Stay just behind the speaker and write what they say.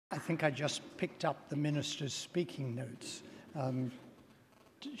I think I just picked up the minister's speaking notes.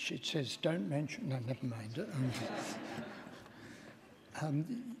 It says, don't mention, no, never mind.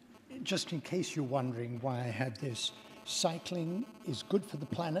 Just in case you're wondering why I had this, cycling is good for the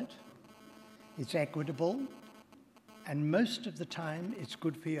planet, it's equitable, and most of the time it's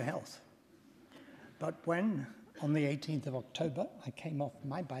good for your health. But when, on the 18th of October, I came off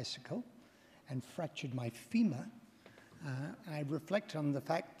my bicycle and fractured my femur, I reflect on the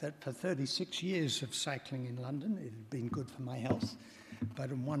fact that for 36 years of cycling in London, it had been good for my health, but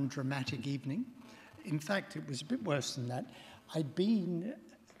in one dramatic evening, in fact, it was a bit worse than that. I'd been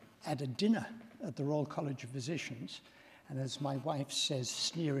at a dinner at the Royal College of Physicians, and as my wife says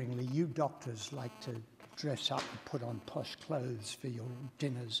sneeringly, you doctors like to dress up and put on posh clothes for your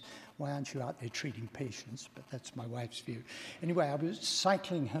dinners. Why aren't you out there treating patients? But that's my wife's view. Anyway, I was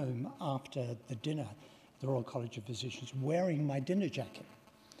cycling home after the dinner the Royal College of Physicians, wearing my dinner jacket.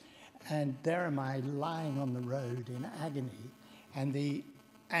 And there am I lying on the road in agony, and the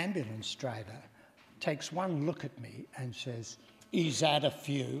ambulance driver takes one look at me and says, "He's had a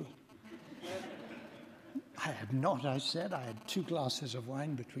few." I have not, I said. I had 2 glasses of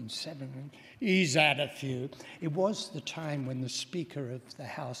wine between 7 and he's had a few. It was the time when the Speaker of the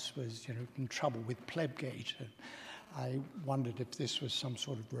House was, in trouble with plebgate. I wondered if this was some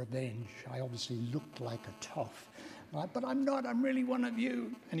sort of revenge. I obviously looked like a toff, right? But I'm not, I'm really one of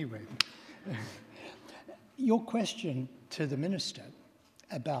you. Anyway, your question to the minister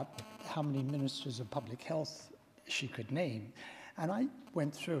about how many ministers of public health she could name, and I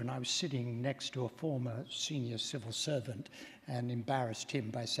went through and I was sitting next to a former senior civil servant and embarrassed him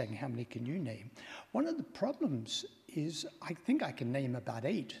by saying, how many can you name? One of the problems is I think I can name about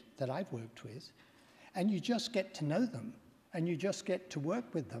 8 that I've worked with. And you just get to know them, and you just get to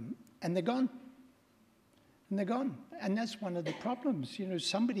work with them, and they're gone. And they're gone. And that's one of the problems.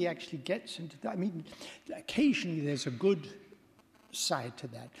 Somebody actually gets into that. I mean, occasionally there's a good side to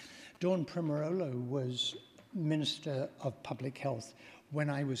that. Dawn Primarolo was Minister of Public Health when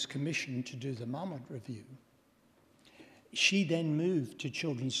I was commissioned to do the Marmot Review. She then moved to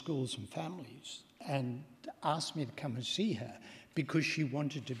children's schools and families and asked me to come and see her because she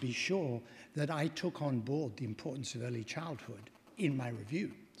wanted to be sure that I took on board the importance of early childhood in my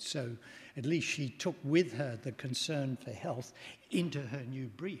review. So at least she took with her the concern for health into her new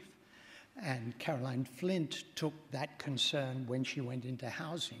brief. And Caroline Flint took that concern when she went into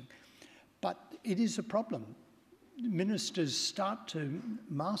housing. But it is a problem. Ministers start to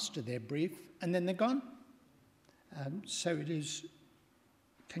master their brief and then they're gone. So it is,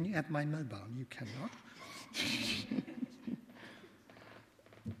 can you have my mobile? You cannot.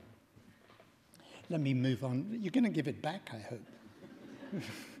 Let me move on. You're going to give it back, I hope.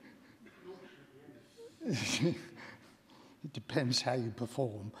 It depends how you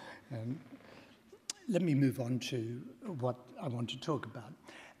perform. Let me move on to what I want to talk about,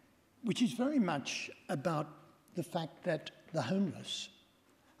 which is very much about the fact that the homeless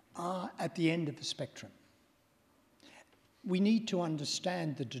are at the end of the spectrum. We need to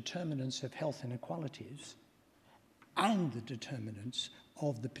understand the determinants of health inequalities and the determinants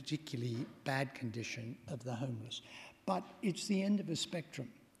of the particularly bad condition of the homeless. But it's the end of a spectrum.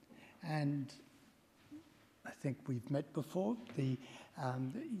 And I think we've met before.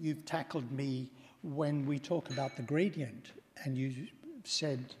 You've tackled me when we talk about the gradient, and you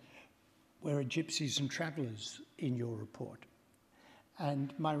said, where are gypsies and travellers in your report?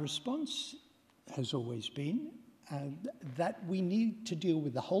 And my response has always been that we need to deal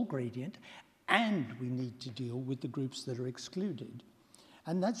with the whole gradient, and we need to deal with the groups that are excluded.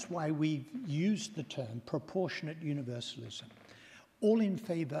 And that's why we've used the term proportionate universalism, all in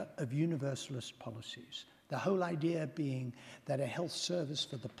favour of universalist policies. The whole idea being that a health service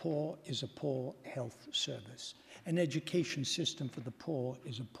for the poor is a poor health service. An education system for the poor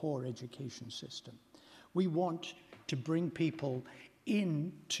is a poor education system. We want to bring people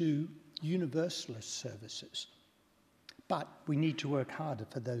into universalist services, but we need to work harder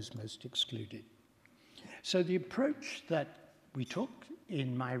for those most excluded. So the approach that we took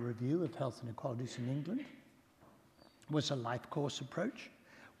in my review of health inequalities in England was a life course approach.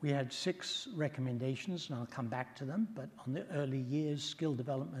 We had 6 recommendations, and I'll come back to them, but on the early years, skill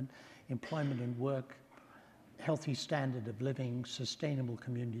development, employment and work, healthy standard of living, sustainable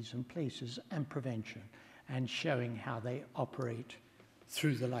communities and places, and prevention, and showing how they operate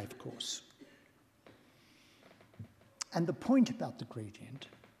through the life course. And the point about the gradient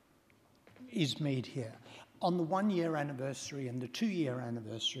is made here. On the 1-year anniversary and the 2-year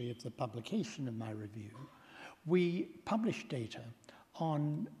anniversary of the publication of my review, we published data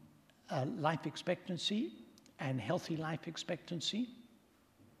on life expectancy and healthy life expectancy.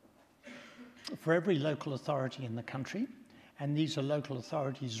 for every local authority in the country, and these are local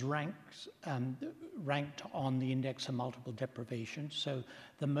authorities ranked on the index of multiple deprivation. So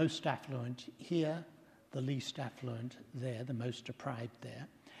the most affluent here, the least affluent there, the most deprived there.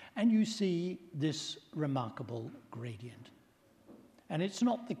 And you see this remarkable gradient. And it's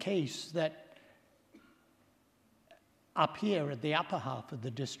not the case that up here at the upper half of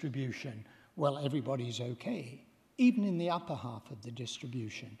the distribution, well, everybody's okay. Even in the upper half of the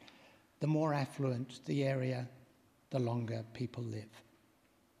distribution, the more affluent the area, the longer people live.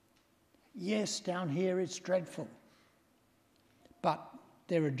 Yes, down here it's dreadful, but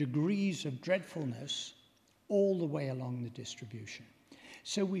there are degrees of dreadfulness all the way along the distribution.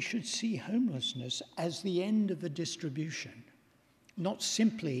 So we should see homelessness as the end of the distribution, not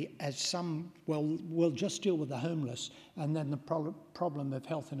simply as some, well, we'll just deal with the homeless and then the problem of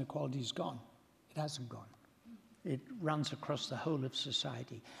health inequality is gone. It hasn't gone. It runs across the whole of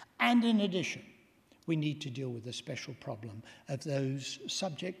society. And in addition, we need to deal with the special problem of those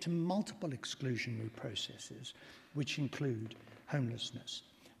subject to multiple exclusionary processes, which include homelessness.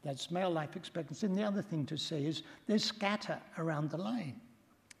 That's male life expectancy. And the other thing to say is there's scatter around the line.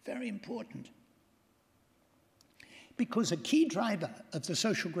 Very important. Because a key driver of the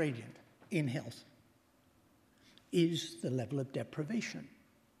social gradient in health is the level of deprivation,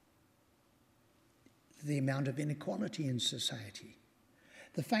 the amount of inequality in society.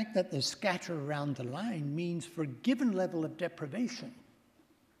 The fact that there's scatter around the line means for a given level of deprivation,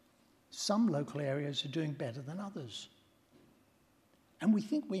 some local areas are doing better than others. And we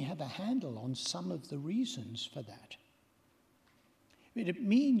think we have a handle on some of the reasons for that. It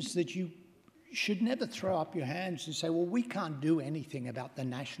means that you should never throw up your hands and say, well, we can't do anything about the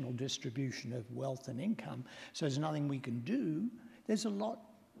national distribution of wealth and income, so there's nothing we can do. There's a lot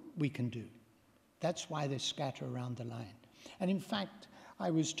we can do. That's why there's scatter around the line. And in fact, I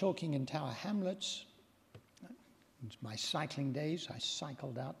was talking in Tower Hamlets. It's my cycling days. I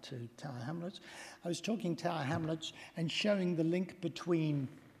cycled out to Tower Hamlets. I was talking Tower Hamlets and showing the link between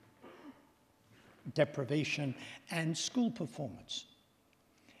deprivation and school performance.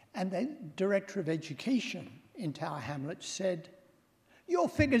 And the Director of Education in Tower Hamlets said, your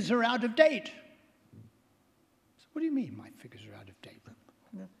figures are out of date. So, what do you mean my figures are out of date?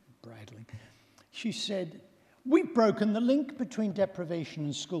 Bridling. She said, we've broken the link between deprivation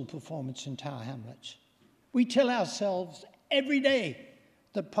and school performance in Tower Hamlets. We tell ourselves every day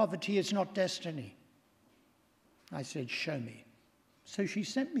that poverty is not destiny. I said, show me. So she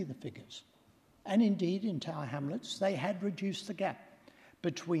sent me the figures. And indeed, in Tower Hamlets, they had reduced the gap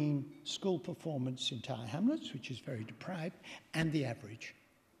between school performance in Tower Hamlets, which is very deprived, and the average.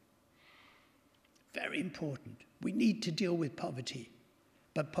 Very important. We need to deal with poverty,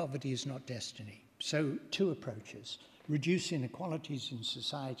 but poverty is not destiny. So two approaches: reduce inequalities in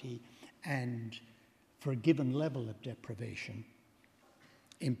society and, for a given level of deprivation,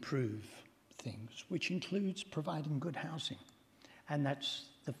 improve things, which includes providing good housing. And that's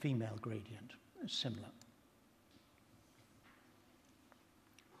the female gradient, similar.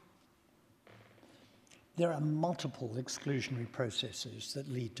 There are multiple exclusionary processes that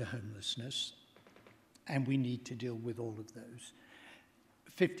lead to homelessness, and we need to deal with all of those.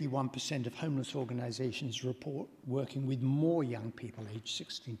 51% of homeless organizations report working with more young people aged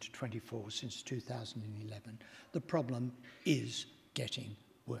 16 to 24 since 2011. The problem is getting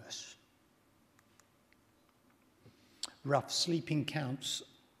worse. Rough sleeping counts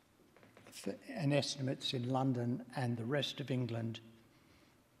and estimates in London and the rest of England,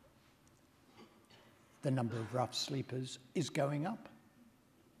 the number of rough sleepers is going up.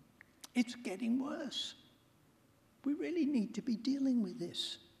 It's getting worse. We really need to be dealing with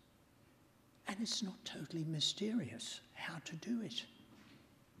this. And it's not totally mysterious how to do it.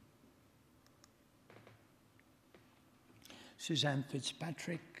 Suzanne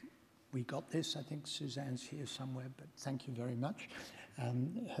Fitzpatrick, we got this. I think Suzanne's here somewhere, but thank you very much.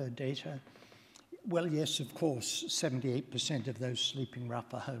 Her data. Well, yes, of course, 78% of those sleeping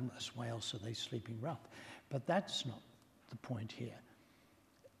rough are homeless. Why else are they sleeping rough? But that's not the point here.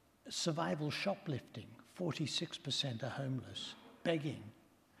 Survival shoplifting, 46% are homeless. Begging,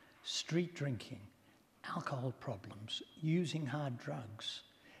 street drinking, alcohol problems, using hard drugs,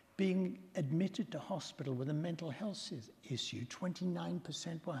 being admitted to hospital with a mental health issue,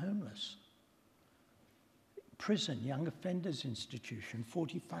 29% were homeless. Prison, young offenders institution,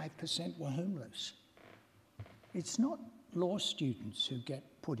 45% were homeless. It's not law students who get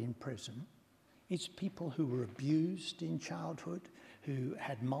put in prison. It's people who were abused in childhood, who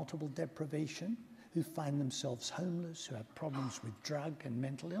had multiple deprivation, who find themselves homeless, who have problems with drug and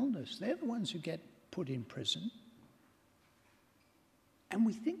mental illness. They're the ones who get put in prison. And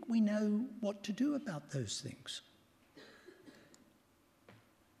we think we know what to do about those things.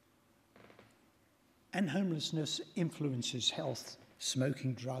 And homelessness influences health,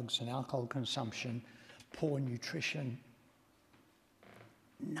 smoking, drugs and alcohol consumption, poor nutrition,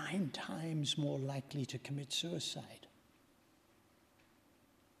 9 times more likely to commit suicide.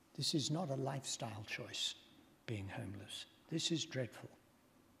 This is not a lifestyle choice, being homeless. This is dreadful.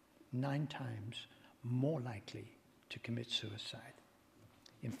 9 times more likely to commit suicide.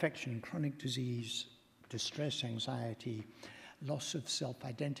 Infection and chronic disease, distress, anxiety, loss of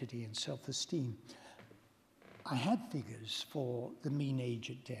self-identity and self-esteem. I have figures for the mean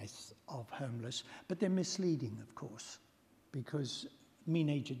age at death of homeless, but they're misleading, of course, because mean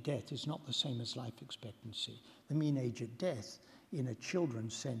age at death is not the same as life expectancy. The mean age at death in a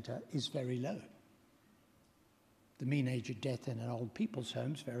children's centre is very low. The mean age of death in an old people's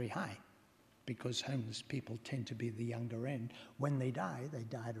home is very high, because homeless people tend to be the younger end. When they die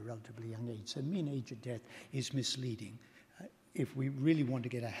at a relatively young age. So mean age of death is misleading. If we really want to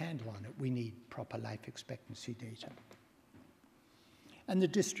get a handle on it, we need proper life expectancy data. And the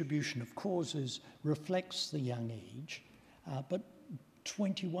distribution of causes reflects the young age, but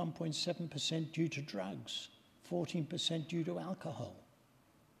 21.7% due to drugs, 14% due to alcohol.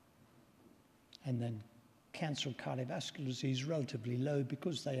 And then cancer and cardiovascular disease relatively low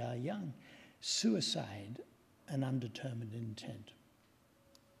because they are young. Suicide and undetermined intent.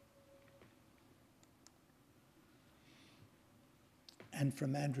 And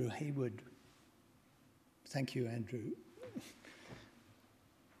from Andrew Hayward, thank you, Andrew.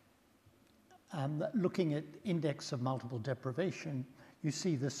 Looking at index of multiple deprivation, you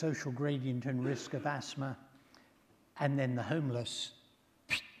see the social gradient and risk of asthma, and then the homeless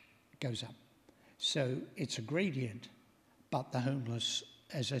goes up. So it's a gradient, but the homeless,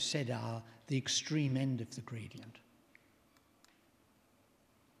 as I said, are the extreme end of the gradient.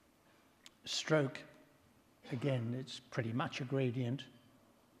 Stroke, again, it's pretty much a gradient,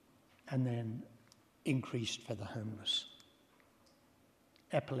 and then increased for the homeless.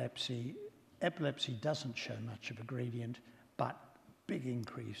 Epilepsy doesn't show much of a gradient, but big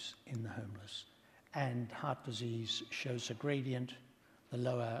increase in the homeless. And heart disease shows a gradient. The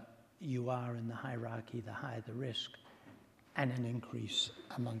lower you are in the hierarchy, the higher the risk, and an increase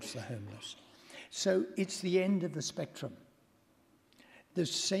amongst the homeless. So it's the end of the spectrum. The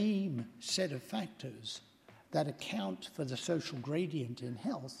same set of factors that account for the social gradient in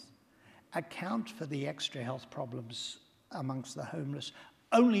health account for the extra health problems amongst the homeless,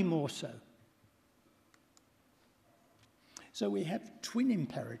 only more so. So we have twin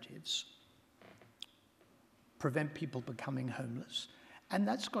imperatives: prevent people becoming homeless, and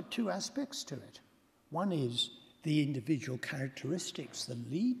that's got 2 aspects to it. One is the individual characteristics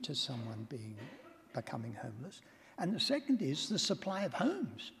that lead to someone becoming homeless, and the second is the supply of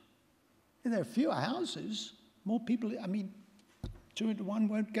homes. If there are fewer houses, more people, 2 to 1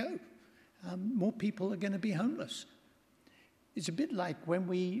 won't go. More people are going to be homeless. It's a bit like when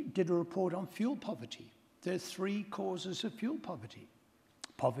we did a report on fuel poverty. There are 3 causes of fuel poverty: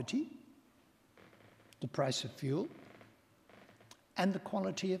 poverty, the price of fuel, and the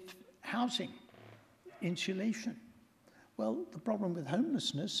quality of housing, insulation. Well, the problem with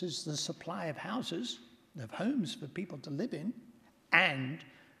homelessness is the supply of houses, of homes for people to live in, and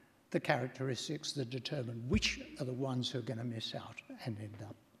the characteristics that determine which are the ones who are going to miss out and end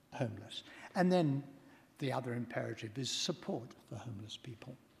up homeless. And then the other imperative is support for homeless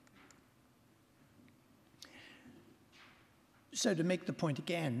people. So to make the point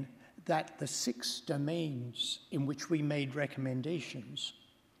again, that the 6 domains in which we made recommendations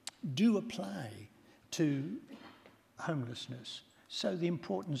do apply to homelessness. So the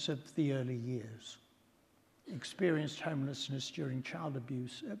importance of the early years, experienced homelessness during child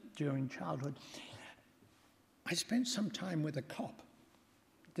abuse, during childhood. I spent some time with a cop.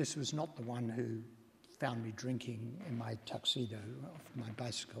 This was not the one who found me drinking in my tuxedo off my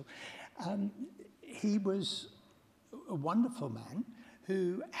bicycle. He was a wonderful man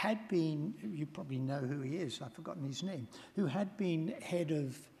who had been, you probably know who he is, I've forgotten his name, who had been head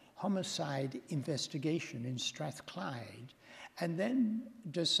of homicide investigation in Strathclyde, and then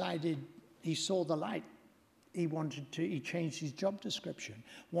decided he saw the light. He changed his job description,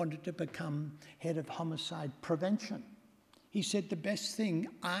 wanted to become head of homicide prevention. He said, the best thing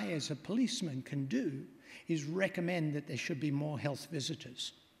I as a policeman can do is recommend that there should be more health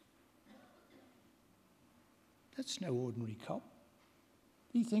visitors. That's no ordinary cop.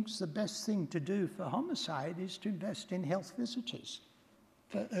 He thinks the best thing to do for homicide is to invest in health visitors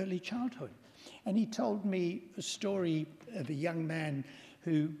for early childhood. And he told me a story of a young man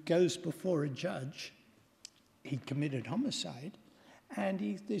who goes before a judge. He committed homicide,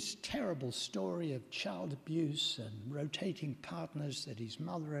 And this terrible story of child abuse and rotating partners that his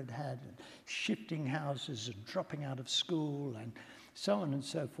mother had had, and shifting houses and dropping out of school and so on and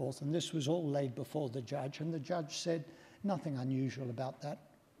so forth. And this was all laid before the judge, and the judge said, nothing unusual about that.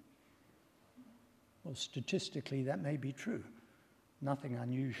 Well, statistically, that may be true. Nothing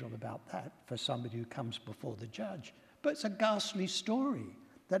unusual about that for somebody who comes before the judge. But it's a ghastly story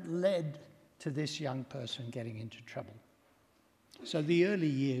that led to this young person getting into trouble. So the early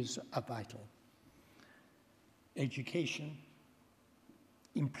years are vital. Education,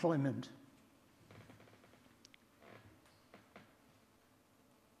 employment.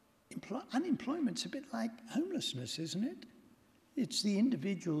 Unemployment's a bit like homelessness, isn't it? It's the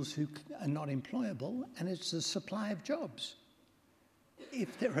individuals who are not employable, and it's the supply of jobs.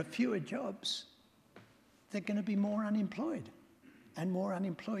 If there are fewer jobs, there are going to be more unemployed, and more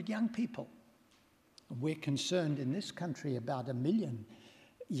unemployed young people. We're concerned in this country about 1 million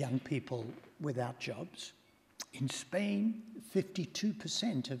young people without jobs. In Spain,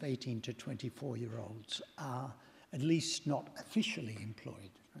 52% of 18 to 24-year-olds are at least not officially employed.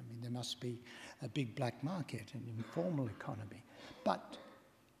 I mean, there must be a big black market, an informal economy. But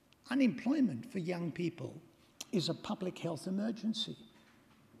unemployment for young people is a public health emergency.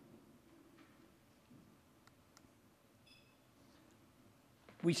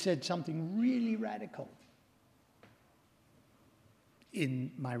 We said something really radical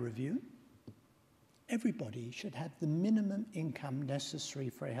in my review. Everybody should have the minimum income necessary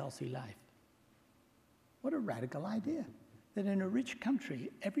for a healthy life. What a radical idea. That in a rich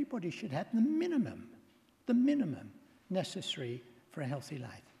country, everybody should have the minimum necessary for a healthy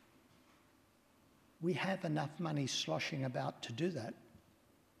life. We have enough money sloshing about to do that.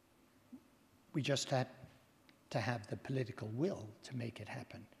 We just have to have the political will to make it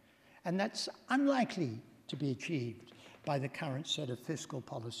happen. And that's unlikely to be achieved by the current set of fiscal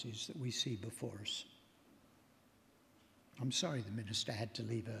policies that we see before us. I'm sorry the minister had to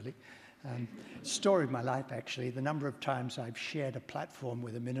leave early. Story of my life, actually, the number of times I've shared a platform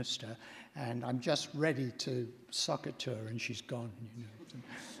with a minister and I'm just ready to sock it to her and she's gone. You know.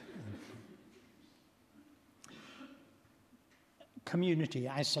 Community,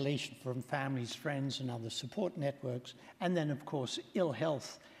 isolation from families, friends and other support networks, and then, of course, ill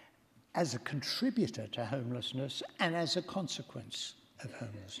health as a contributor to homelessness and as a consequence of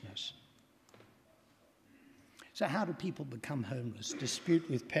homelessness. So how do people become homeless? Dispute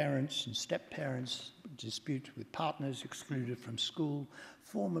with parents and step-parents, dispute with partners excluded from school,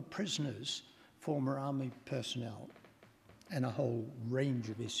 former prisoners, former army personnel, and a whole range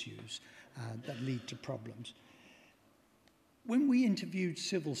of issues that lead to problems. When we interviewed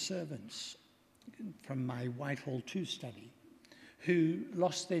civil servants from my Whitehall 2 study who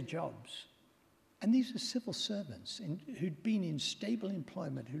lost their jobs, and these are civil servants who'd been in stable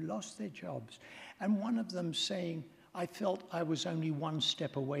employment, who lost their jobs, and one of them saying, I felt I was only one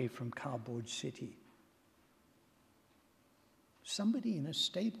step away from cardboard city. Somebody in a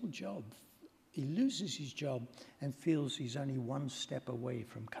stable job, he loses his job and feels he's only one step away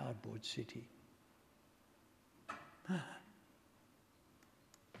from cardboard city.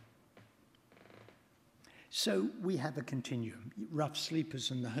 So we have a continuum, rough sleepers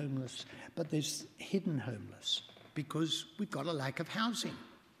and the homeless, but there's hidden homeless because we've got a lack of housing.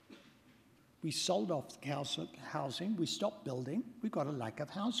 We sold off housing, we stopped building, we've got a lack of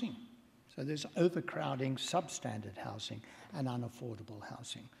housing. So there's overcrowding, substandard housing and unaffordable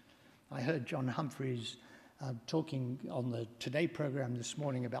housing. I heard John Humphreys talking on the Today program this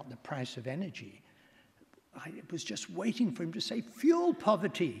morning about the price of energy. I was just waiting for him to say fuel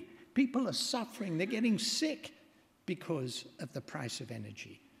poverty. People are suffering, they're getting sick because of the price of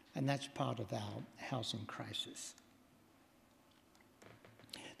energy. And that's part of our housing crisis.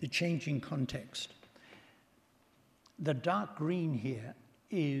 The changing context. The dark green here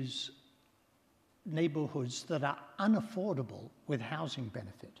is neighborhoods that are unaffordable with housing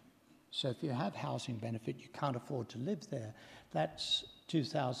benefit. So if you have housing benefit, you can't afford to live there. That's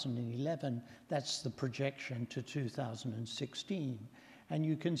 2011, that's the projection to 2016. And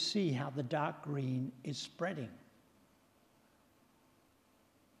you can see how the dark green is spreading.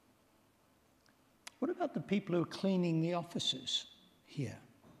 What about the people who are cleaning the offices here?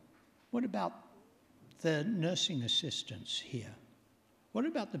 What about the nursing assistants here? What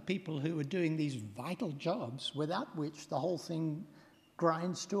about the people who are doing these vital jobs without which the whole thing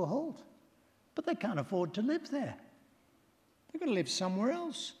grinds to a halt? But they can't afford to live there. They've got to live somewhere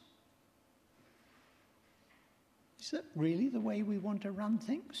else. Is that really the way we want to run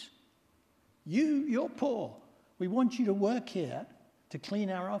things? You're poor. We want you to work here to clean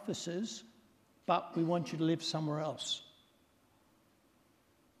our offices, but we want you to live somewhere else.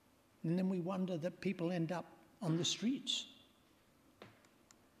 And then we wonder that people end up on the streets.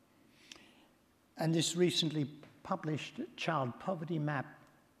 And this recently published child poverty map,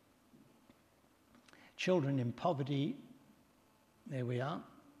 children in poverty, there we are.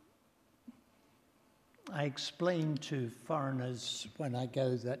 I explain to foreigners when I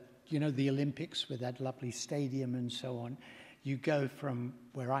go that, you know, the Olympics with that lovely stadium and so on, you go from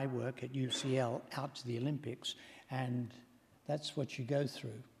where I work at UCL out to the Olympics, and that's what you go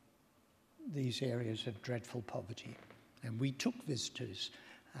through, these areas of dreadful poverty. And we took visitors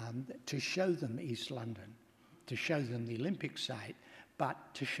to show them East London, to show them the Olympic site,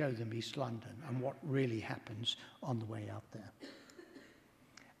 but to show them East London and what really happens on the way out there.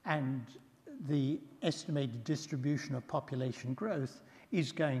 And the estimated distribution of population growth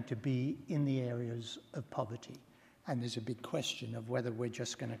is going to be in the areas of poverty. And there's a big question of whether we're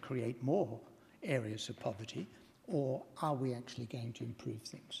just going to create more areas of poverty, or are we actually going to improve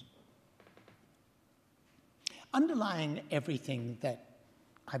things? Underlying everything that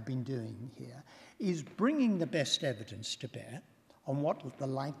I've been doing here is bringing the best evidence to bear on what the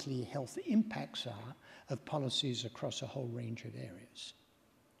likely health impacts are of policies across a whole range of areas.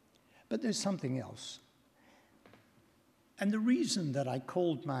 But there's something else. And the reason that I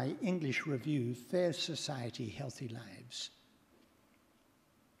called my English review Fair Society, Healthy Lives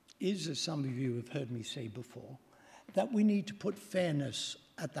is, as some of you have heard me say before, that we need to put fairness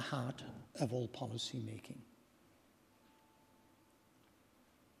at the heart of all policy making.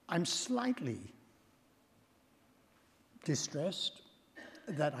 I'm slightly distressed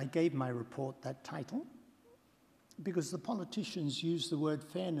that I gave my report that title, because the politicians use the word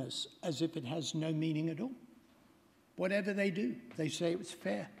fairness as if it has no meaning at all. Whatever they do, they say it's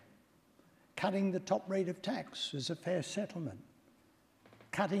fair. Cutting the top rate of tax is a fair settlement.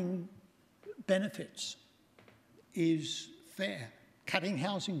 Cutting benefits is fair. Cutting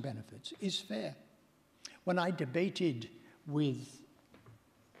housing benefits is fair. When I debated with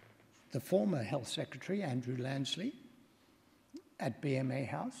the former Health Secretary, Andrew Lansley, at BMA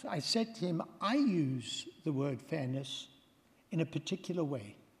House, I said to him, I use the word fairness in a particular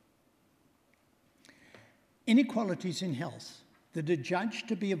way. Inequalities in health that are judged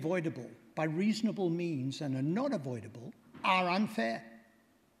to be avoidable by reasonable means and are not avoidable are unfair.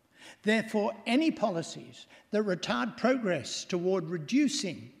 Therefore, any policies that retard progress toward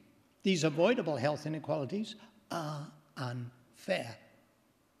reducing these avoidable health inequalities are unfair.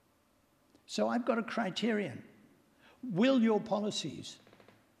 So I've got a criterion. Will your policies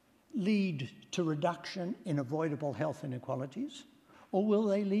lead to reduction in avoidable health inequalities, or will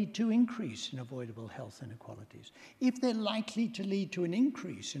they lead to increase in avoidable health inequalities? If they're likely to lead to an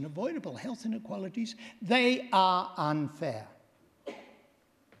increase in avoidable health inequalities, they are unfair.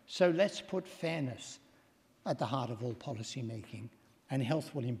 So let's put fairness at the heart of all policy making, and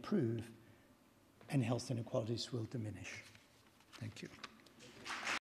health will improve and health inequalities will diminish.